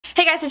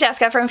guys, it's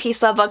Jessica from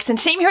Peace Love Books, and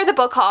today I'm here with a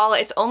book haul.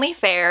 It's only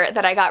fair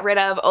that I got rid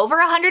of over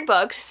 100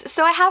 books,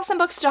 so I have some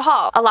books to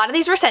haul. A lot of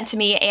these were sent to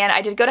me, and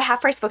I did go to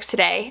Half Price Books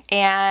today,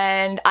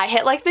 and I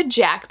hit like the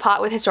jackpot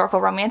with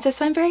historical romances,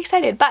 so I'm very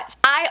excited. But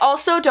I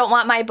also don't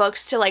want my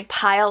books to like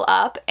pile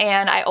up,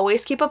 and I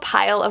always keep a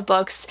pile of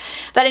books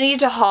that I need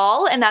to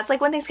haul, and that's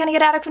like when things kind of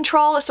get out of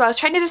control. So I was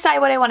trying to decide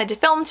what I wanted to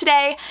film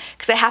today,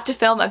 because I have to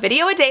film a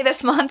video a day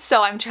this month,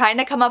 so I'm trying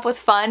to come up with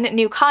fun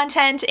new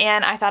content,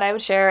 and I thought I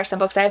would share some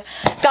books I've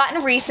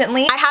gotten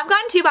recently. I have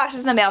gotten 2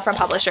 boxes in the mail from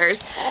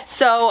publishers,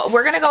 so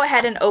we're gonna go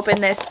ahead and open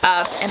this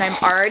up, and I'm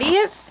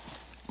already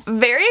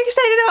very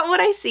excited about what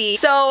I see.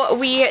 So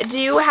we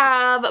do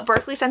have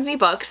Berkley sends me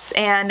books,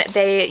 and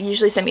they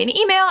usually send me an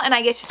email, and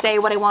I get to say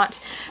what I want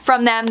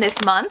from them this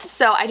month.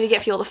 So I did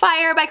get Fuel the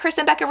Fire by Chris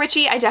and Becca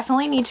Ritchie. I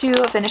definitely need to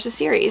finish the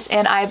series,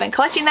 and I've been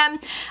collecting them.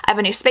 I have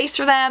a new space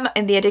for them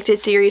in the Addicted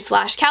series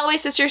 / Calloway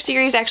Sisters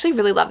series. I actually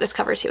really love this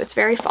cover too. It's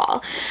very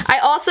fall. I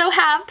also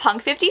have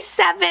Punk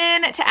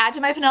 57 to add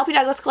to my Penelope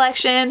Douglas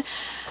collection.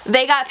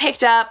 They got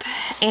picked up,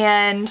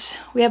 and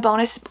we have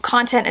bonus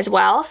content as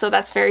well, so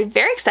that's very,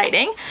 very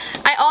exciting.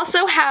 I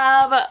also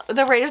have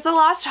The Raiders of the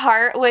Lost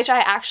Heart, which I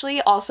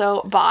actually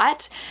also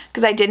bought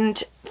because I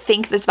didn't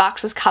think this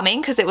box was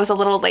coming because it was a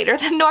little later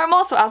than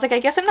normal, so I was like, I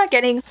guess I'm not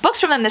getting books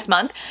from them this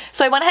month,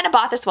 so I went ahead and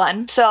bought this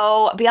one.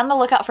 So be on the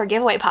lookout for a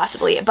giveaway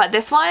possibly, but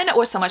this one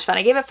was so much fun.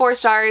 I gave it 4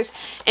 stars.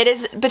 It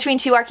is between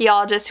 2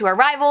 archaeologists who are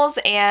rivals,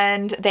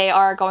 and they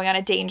are going on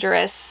a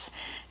dangerous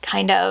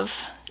kind of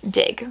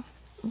dig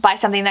by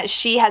something that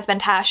she has been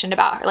passionate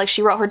about. Like,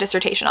 she wrote her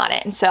dissertation on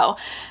it, and so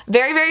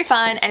very, very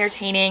fun,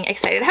 entertaining,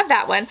 excited to have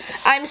that one.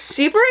 I'm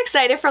super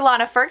excited for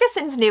Lana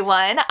Ferguson's new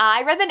one.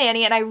 I read The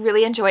Nanny and I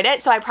really enjoyed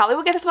it, so I probably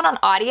will get this one on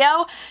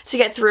audio to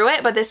get through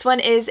it, but this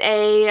one is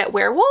a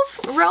werewolf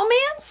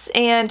romance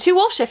and 2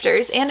 wolf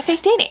shifters and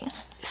fake dating.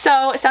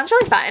 So it sounds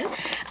really fun.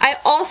 I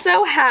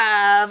also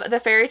have The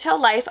Fairy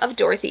Tale Life of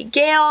Dorothy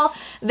Gale.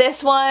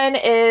 This one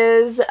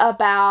is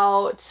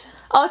about,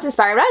 oh, it's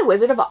inspired by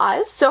Wizard of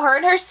Oz. So her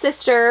and her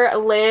sister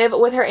live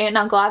with her aunt and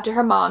uncle after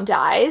her mom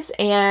dies,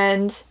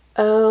 and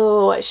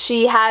oh,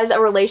 she has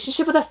a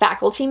relationship with a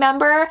faculty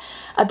member,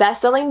 a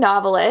best-selling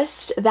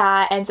novelist,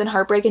 that ends in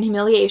heartbreak and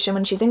humiliation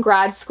when she's in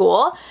grad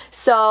school.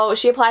 So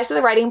she applies to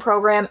the writing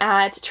program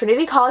at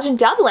Trinity College in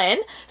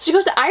Dublin. So she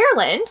goes to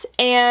Ireland,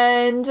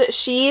 and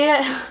she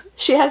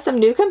has some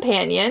new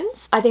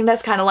companions. I think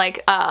that's kind of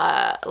like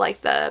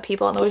the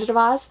people in The Wizard of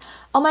Oz.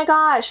 Oh my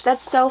gosh,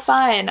 that's so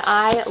fun.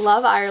 I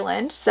love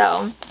Ireland,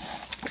 so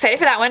excited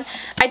for that one.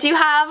 I do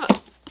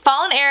have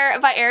Fallen Air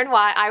by Erin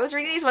Watt. I was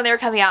reading these when they were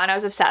coming out and I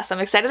was obsessed. So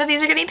I'm excited that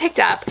these are getting picked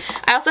up.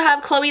 I also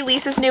have Chloe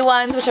Lisa's new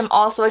ones, which I'm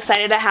also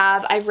excited to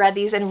have. I've read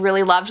these and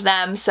really loved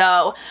them.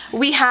 So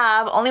we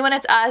have Only When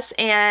It's Us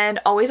and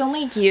Always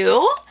Only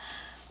You.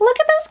 Look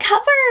at those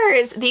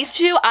covers. These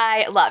 2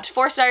 I loved.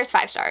 4 stars,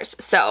 5 stars.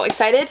 So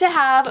excited to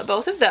have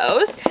both of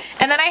those.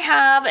 And then I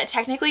have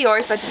Technically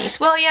Yours by Denise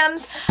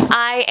Williams.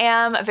 I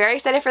am very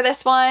excited for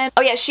this one.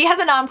 Oh yeah, she has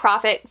a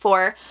nonprofit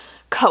for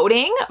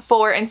coding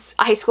for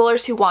high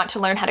schoolers who want to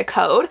learn how to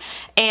code,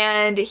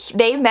 and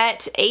they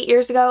met 8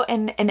 years ago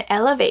in an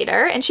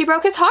elevator, and she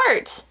broke his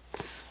heart,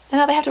 and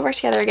now they have to work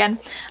together again.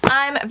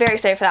 I'm very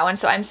excited for that one,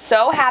 so I'm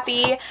so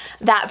happy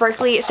that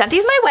Berkley sent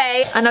these my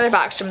way. Another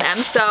box from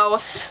them.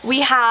 So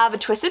we have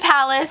Twisted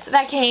Palace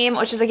that came,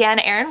 which is again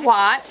Erin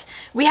Watt.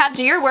 We have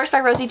Do Your Worst by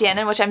Rosie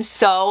Danon, which I'm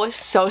so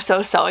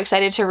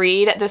excited to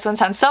read. This one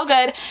sounds so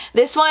good.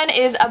 This one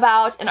is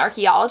about an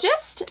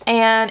archaeologist,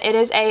 and it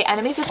is a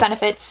enemies with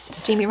benefits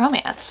steamy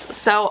romance.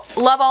 So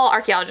love all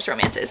archaeologist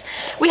romances.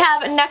 We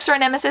have Next Door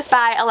Nemesis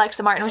by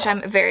Alexa Martin, which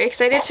I'm very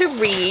excited to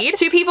read.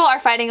 2 people are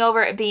fighting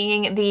over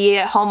being the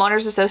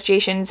Homeowners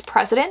Association's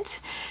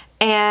president,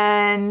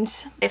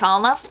 and they fall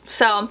in love.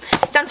 So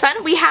sounds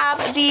fun. We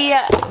have the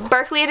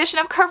Berkley edition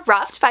of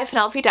Corrupt by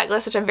Penelope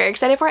Douglas, which I'm very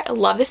excited for. I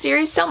love this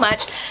series so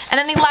much. And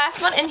then the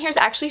last one in here is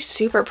actually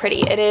super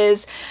pretty. It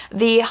is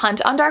The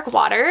Hunt on Dark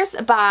Waters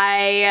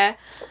by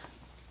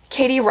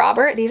Katie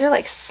Robert. These are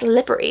like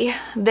slippery.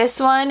 This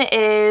one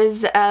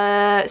is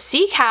a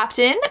sea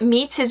captain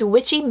meets his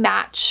witchy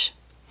match.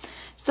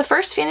 It's the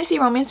first fantasy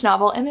romance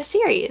novel in the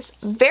series.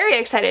 Very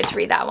excited to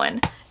read that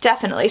one.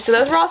 Definitely. So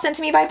those were all sent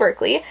to me by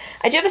Berkley.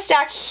 I do have a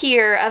stack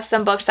here of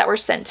some books that were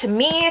sent to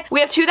me. We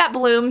have 2 that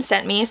Bloom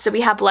sent me. So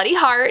we have Bloody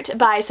Heart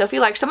by Sophie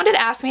Lark. Someone did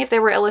ask me if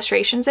there were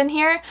illustrations in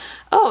here.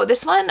 Oh,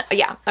 this one,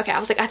 yeah. Okay, I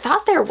was like, I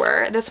thought there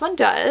were. This one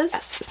does.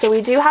 Yes. So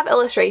we do have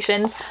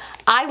illustrations.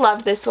 I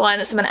loved this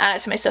one, so I'm going to add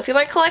it to my Sophie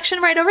Lark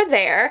collection right over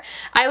there.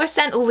 I was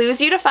sent Lose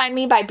You to Find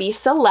Me by B.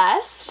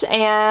 Celeste,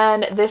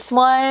 and this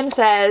one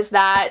says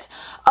that,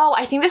 oh,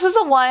 I think this was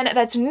the one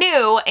that's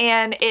new,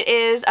 and it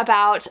is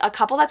about a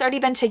couple that's already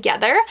been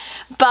together,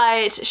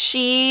 but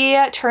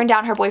she turned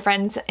down her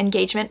boyfriend's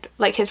engagement,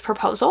 like his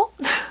proposal.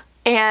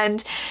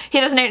 And he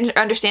doesn't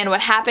understand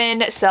what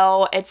happened,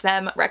 so it's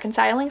them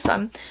reconciling. So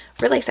I'm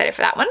really excited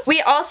for that one.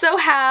 We also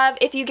have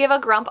If You Give a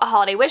Grump a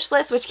Holiday Wish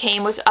List, which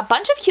came with a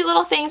bunch of cute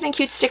little things and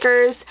cute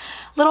stickers,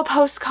 little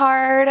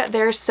postcard.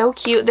 They're so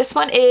cute. This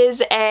one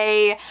is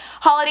a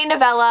holiday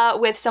novella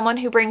with someone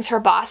who brings her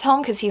boss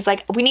home because he's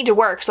like, we need to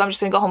work, so I'm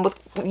just gonna go home with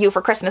you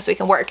for Christmas so we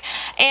can work.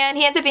 And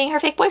he ends up being her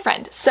fake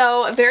boyfriend.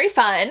 So very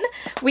fun.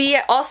 We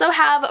also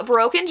have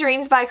Broken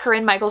Dreams by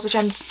Corinne Michaels, which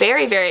I'm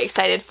very, very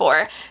excited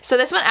for. So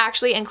this one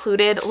actually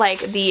included like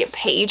the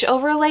page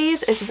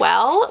overlays as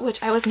well,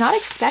 which I was not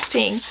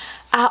expecting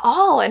at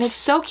all, and it's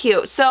so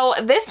cute. So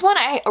this one,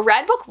 I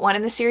read book 1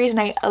 in the series and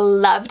I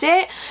loved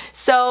it.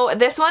 So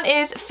this one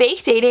is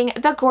Fake Dating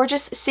the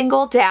Gorgeous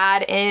Single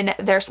Dad in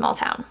Their Small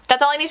Town.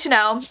 That's all I need to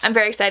know. I'm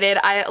very excited.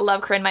 I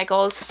love Corinne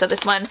Michaels, so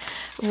this one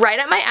right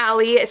up my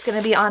alley. It's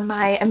gonna be on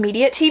my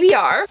immediate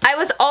TBR. I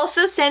was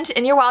also sent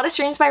In Your Wildest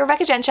Dreams by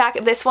Rebecca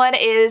Genchak. This one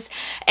is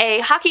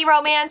a hockey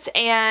romance,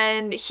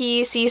 and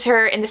he sees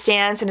her in the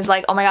stands and is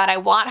like, oh my god, I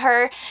want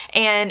her.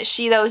 And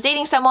she though is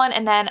dating someone,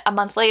 and then a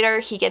month later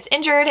he gets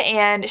injured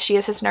and she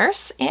is his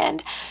nurse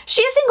and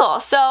she is single.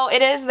 So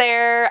it is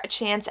their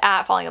chance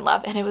at falling in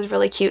love, and it was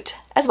really cute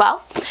as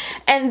well.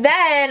 And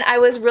then I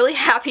was really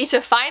happy to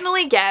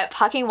finally get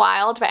Pucking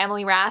Wild by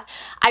Emily Rath.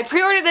 I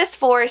pre-ordered this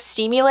for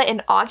Steamula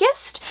in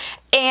August,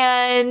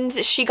 and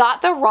she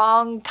got the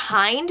wrong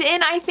kind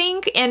in, I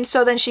think, and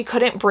so then she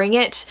couldn't bring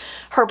it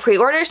her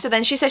pre-order, so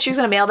then she said she was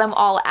gonna mail them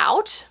all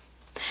out,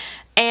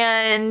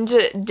 and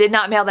did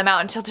not mail them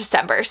out until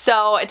December.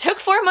 So it took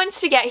 4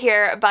 months to get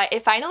here, but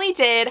it finally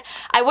did.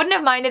 I wouldn't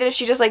have minded if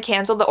she just like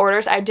canceled the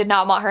orders. I did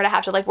not want her to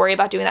have to like worry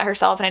about doing that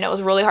herself, and I know it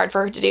was really hard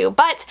for her to do,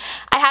 but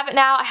I have it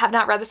now. I have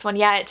not read this one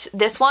yet.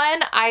 This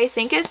one I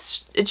think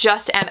is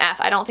just MF.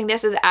 I don't think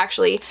this is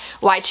actually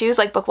Why Choose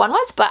like book 1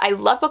 was, but I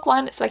love book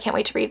 1, so I can't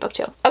wait to read book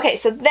 2. Okay,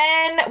 so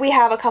then we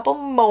have a couple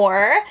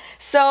more.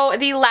 So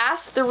the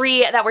last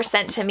 3 that were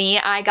sent to me,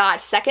 I got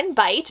Second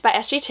Bite by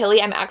S.J.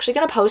 Tilly. I'm actually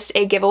gonna post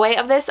a giveaway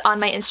of this on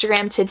my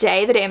Instagram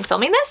today, the day I'm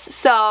filming this,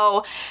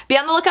 so be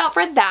on the lookout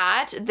for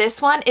that. This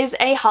one is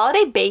a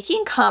holiday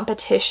baking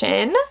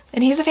competition,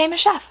 and he's a famous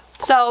chef.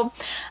 So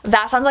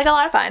that sounds like a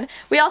lot of fun.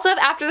 We also have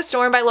After the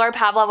Storm by Laura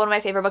Pavlov, one of my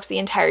favorite books the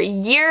entire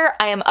year.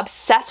 I am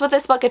obsessed with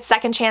this book. It's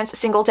Second Chance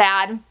Single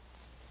Dad.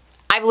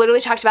 I've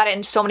literally talked about it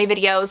in so many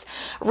videos.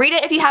 Read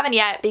it if you haven't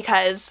yet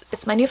because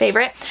it's my new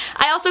favorite.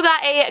 I also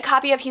got a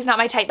copy of He's Not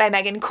My Type by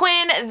Megan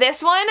Quinn.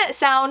 This one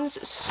sounds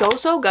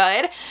so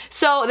good.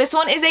 So this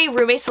one is a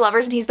roommates to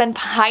lovers, and he's been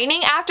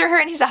pining after her,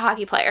 and he's a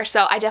hockey player.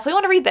 So I definitely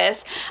want to read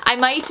this. I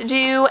might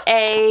do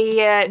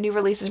a new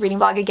releases reading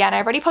vlog again.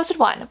 I've already posted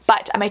one,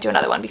 but I might do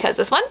another one because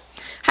this one,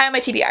 high on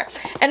my TBR.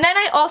 And then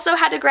I also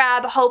had to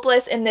grab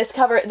Hopeless in this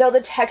cover, though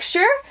the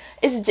texture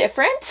is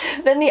different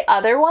than the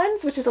other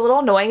ones, which is a little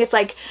annoying. It's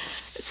like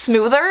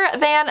smoother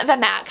than the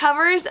matte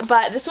covers,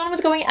 but this one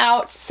was going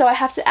out, so I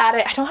have to add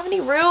it. I don't have any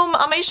room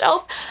on my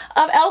shelf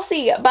of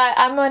Elsie, but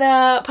I'm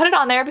gonna put it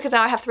on there because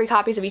now I have 3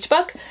 copies of each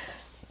book,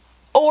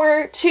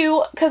 or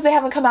 2 because they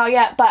haven't come out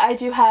yet, but I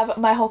do have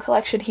my whole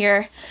collection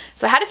here.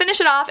 So I had to finish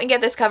it off and get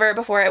this cover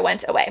before it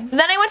went away.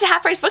 Then I went to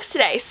Half Price Books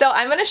today, so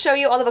I'm going to show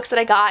you all the books that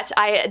I got.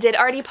 I did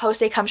already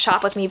post a Come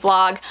Shop With Me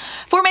vlog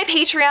for my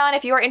Patreon.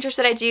 If you are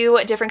interested, I do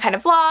different kind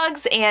of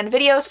vlogs and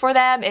videos for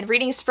them and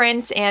reading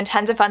sprints and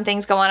tons of fun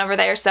things go on over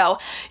there. So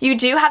you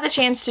do have the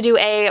chance to do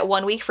a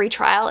 1-week free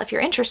trial if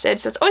you're interested,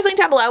 so it's always linked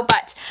down below.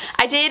 But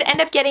I did end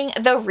up getting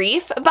The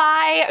Reef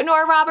by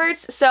Nora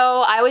Roberts,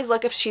 so I always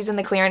look if she's in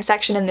the clearance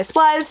section, and this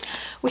was.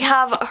 We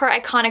have her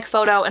iconic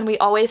photo, and we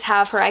always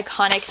have her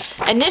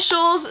iconic initials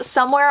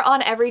somewhere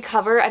on every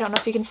cover. I don't know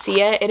if you can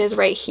see it. It is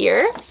right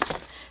here.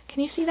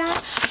 Can you see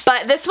that?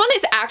 But this one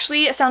is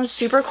actually, it sounds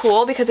super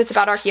cool because it's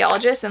about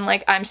archaeologists, and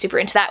like I'm super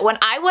into that. When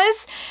I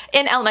was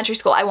in elementary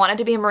school, I wanted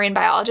to be a marine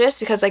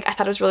biologist because like I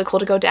thought it was really cool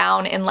to go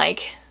down and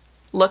like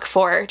look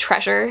for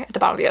treasure at the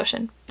bottom of the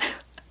ocean.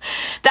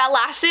 That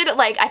lasted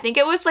like, I think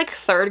it was like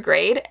 3rd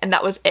grade, and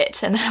that was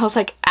it. And I was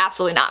like,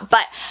 absolutely not.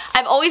 But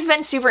I've always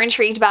been super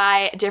intrigued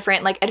by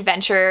different like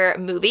adventure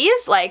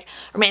movies like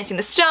Romancing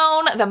the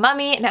Stone, The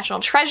Mummy, National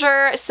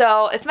Treasure.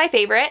 So it's my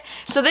favorite.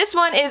 So this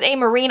one is a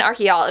marine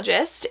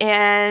archaeologist,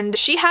 and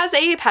she has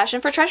a passion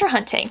for treasure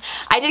hunting.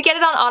 I did get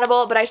it on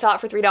Audible, but I saw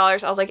it for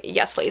 $3. I was like,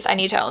 yes, please, I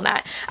need to own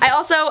that. I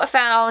also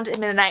found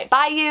Midnight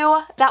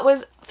Bayou. That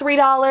was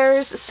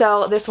 $3.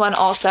 So this one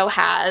also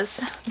has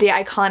the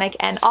iconic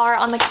NR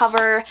on the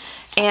cover,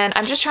 and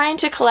I'm just trying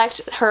to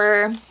collect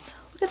her,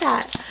 look at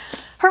that,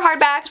 her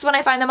hardbacks when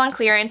I find them on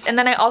clearance. And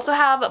then I also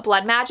have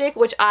Blood Magic,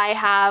 which I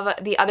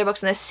have the other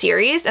books in this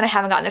series, and I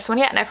haven't gotten this one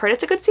yet, and I've heard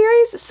it's a good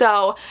series,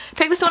 so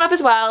pick this one up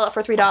as well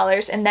for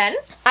 $3. And then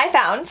I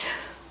found,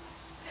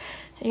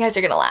 you guys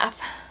are gonna laugh,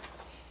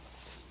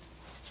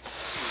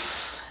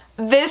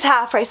 this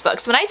Half Price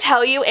Books. When I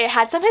tell you it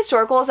had some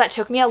historicals that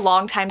took me a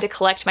long time to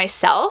collect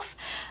myself,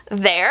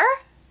 there,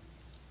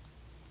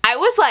 I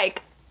was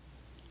like,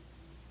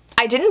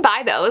 I didn't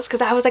buy those because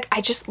I was like,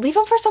 I just leave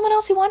them for someone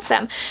else who wants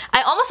them.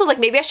 I almost was like,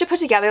 maybe I should put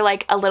together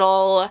like a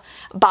little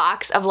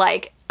box of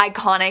like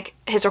iconic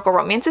historical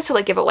romances to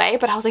like give away,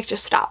 but I was like,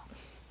 just stop.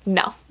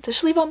 no,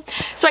 just leave them.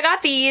 So I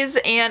got these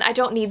and I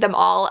don't need them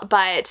all,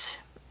 but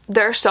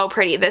they're so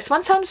pretty. This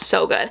one sounds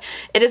so good.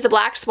 It is the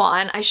Black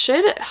Swan. I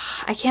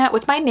can't,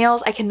 with my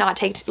nails, I cannot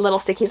take little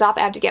stickies off.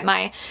 I have to get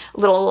my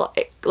little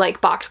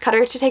like box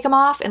cutter to take them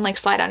off and like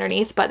slide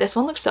underneath, but this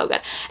one looks so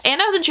good.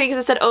 And I was intrigued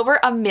because it said over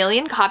 1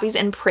 million copies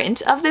in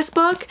print of this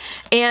book,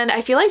 and I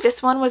feel like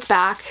this one was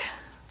back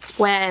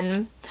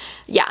when,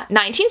 yeah,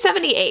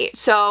 1978.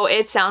 So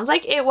it sounds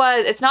like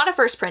it's not a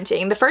first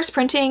printing. The first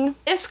printing,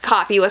 this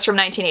copy was from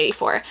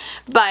 1984,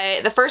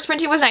 but the first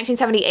printing was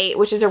 1978,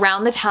 which is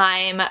around the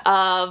time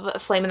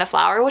of Flame in the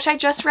Flower, which I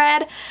just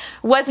read.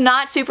 Was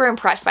not super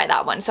impressed by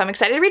that one, so I'm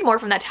excited to read more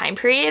from that time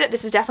period.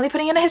 This is definitely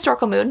putting in a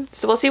historical mood,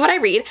 so we'll see what I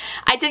read.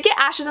 I did get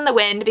Ashes in the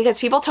Wind because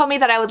people told me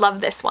that I would love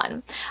this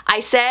one. I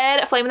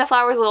said Flame in the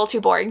Flower was a little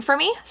too boring for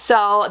me,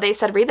 so they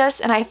said read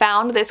this, and I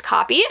found this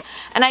copy,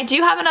 and I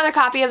do have another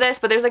copy of this,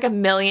 but there's like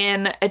 1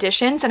 million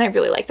editions, and I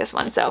really like this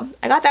one, so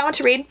I got that one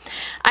to read.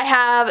 I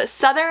have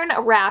Southern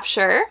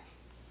Rapture.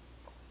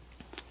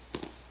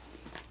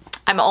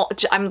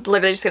 I'm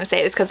literally just gonna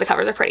say this because the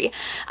covers are pretty.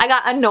 I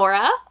got a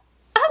Nora.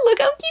 Oh, look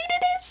how cute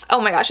it is. Oh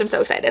my gosh, I'm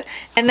so excited.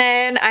 And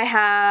then I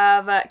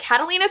have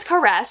Catalina's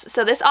Caress.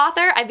 So this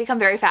author I've become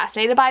very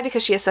fascinated by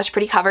because she has such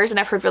pretty covers and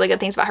I've heard really good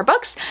things about her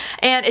books.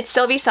 And it's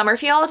Sylvie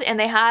Summerfield, and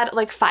they had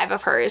like 5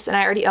 of hers, and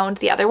I already owned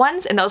the other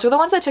ones, and those were the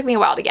ones that took me a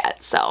while to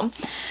get. So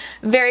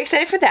very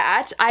excited for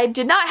that. I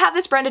did not have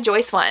this Brenda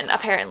Joyce one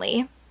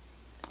apparently,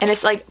 and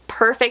it's like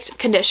perfect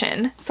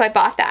condition, so I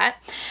bought that.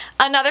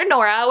 Another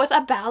Nora with a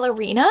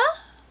ballerina,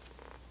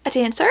 a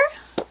dancer.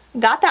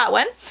 Got that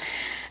one.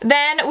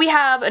 Then we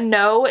have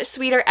No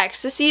Sweeter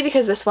Ecstasy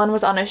because this one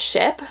was on a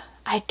ship.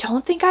 I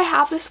don't think I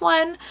have this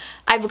one.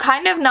 I've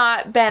kind of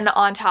not been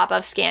on top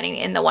of scanning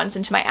in the ones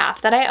into my app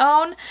that I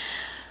own.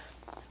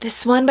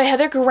 This one by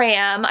Heather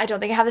Graham. I don't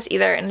think I have this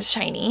either, and it's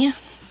shiny.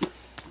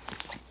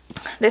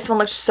 This one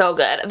looks so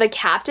good. The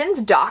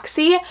Captain's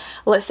Doxy.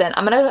 Listen,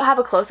 I'm gonna have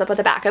a close-up at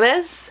the back of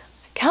this.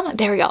 Come on,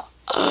 there we go.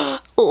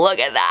 Look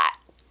at that.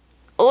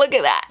 Look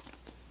at that.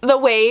 The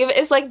wave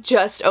is like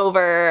just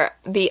over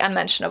the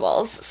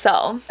unmentionables.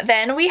 So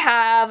then we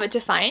have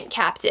Defiant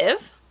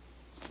Captive,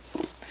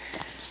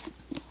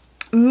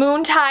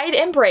 Moontide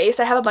Embrace.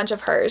 I have a bunch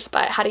of hers,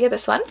 but how to get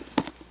this one?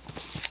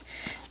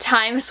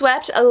 Time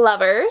Swept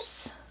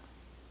Lovers.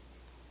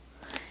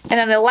 And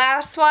then the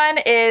last one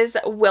is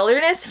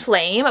Wilderness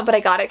Flame, but I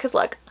got it because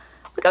look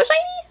how shiny.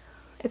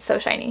 It's so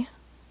shiny.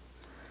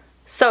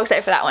 So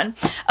excited for that one.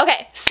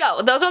 Okay,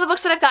 so those are the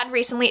books that I've gotten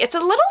recently. It's a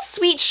little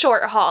sweet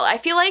short haul. I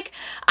feel like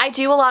I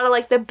do a lot of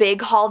like the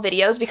big haul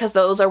videos because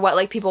those are what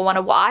like people want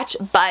to watch,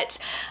 but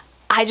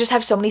I just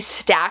have so many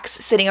stacks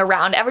sitting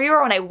around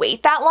everywhere when I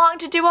wait that long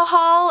to do a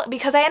haul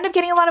because I end up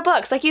getting a lot of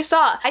books, like you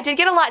saw. I did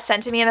get a lot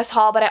sent to me in this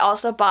haul, but I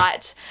also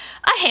bought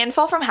a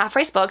handful from Half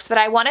Price Books, but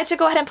I wanted to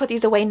go ahead and put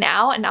these away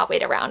now and not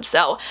wait around.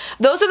 So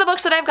those are the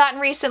books that I've gotten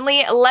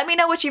recently. Let me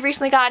know what you've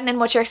recently gotten and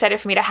what you're excited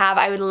for me to have.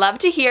 I would love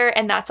to hear,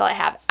 and that's all I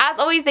have. As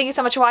always, thank you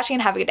so much for watching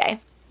and have a good day.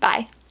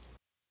 Bye.